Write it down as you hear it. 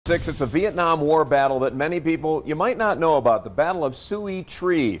It's a Vietnam War battle that many people you might not know about. The Battle of Suoi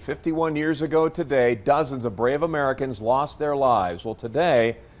Tre. 51 years ago today, dozens of brave Americans lost their lives. Well,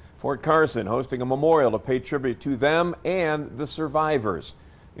 today, Fort Carson hosting a memorial to pay tribute to them and the survivors.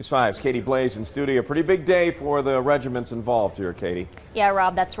 News 5's Katie Blaze in studio. A pretty big day for the regiments involved here, Katie. Yeah,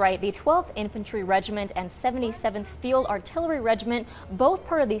 Rob, that's right. The 12th Infantry Regiment and 77th Field Artillery Regiment, both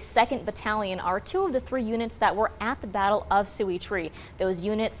part of the 2nd Battalion, are two of the 3 units that were at the Battle of Suoi Tre. Those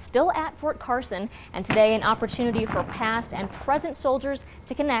units still at Fort Carson, and today an opportunity for past and present soldiers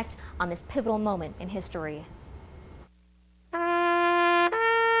to connect on this pivotal moment in history. It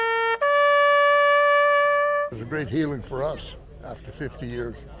was a great healing for us after 50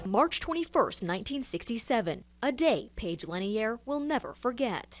 years. March 21st, 1967, a day Paige Lanier will never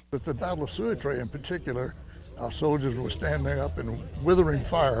forget. At the Battle of Suoi Tre in particular, our soldiers were standing up in withering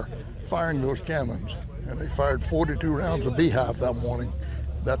fire, firing those cannons, and they fired 42 rounds of beehive that morning.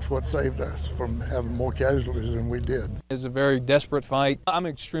 That's what saved us from having more casualties than we did. It's a very desperate fight. I'm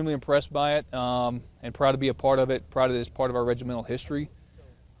extremely impressed by it and proud to be a part of it, proud of this part of our regimental history,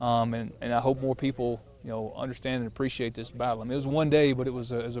 and I hope more people understand and appreciate this battle. I mean, it was one day, but it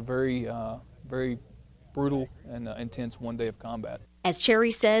was a very, very brutal and intense one day of combat. As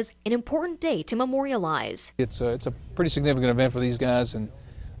Cherry says, an important day to memorialize. It's a pretty significant event for these guys, and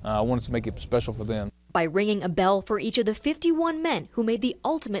I wanted to make it special for them. By ringing a bell for each of the 51 men who made the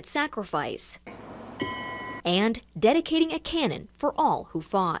ultimate sacrifice, and dedicating a cannon for all who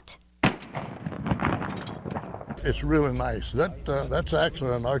fought. It's really nice. That's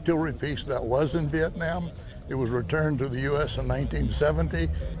actually an artillery piece that was in Vietnam. It was returned to the U.S. in 1970.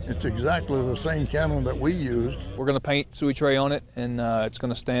 It's exactly the same cannon that we used. We're going to paint Suoi Tre on it, and it's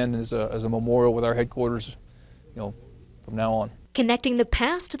going to stand as a memorial with our headquarters, from now on. Connecting the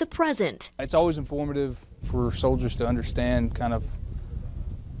past to the present. It's always informative for soldiers to understand kind of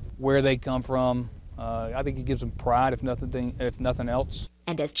where they come from. I think it gives them pride, if nothing else.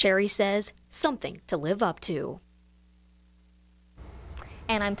 And as Cherry says, something to live up to.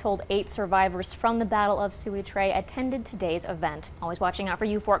 And I'm told 8 survivors from the Battle of Suoi Tre attended today's event. Always watching out for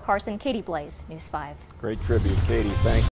you, Fort Carson. Katie Blaze, News 5. Great tribute, Katie. Thank you.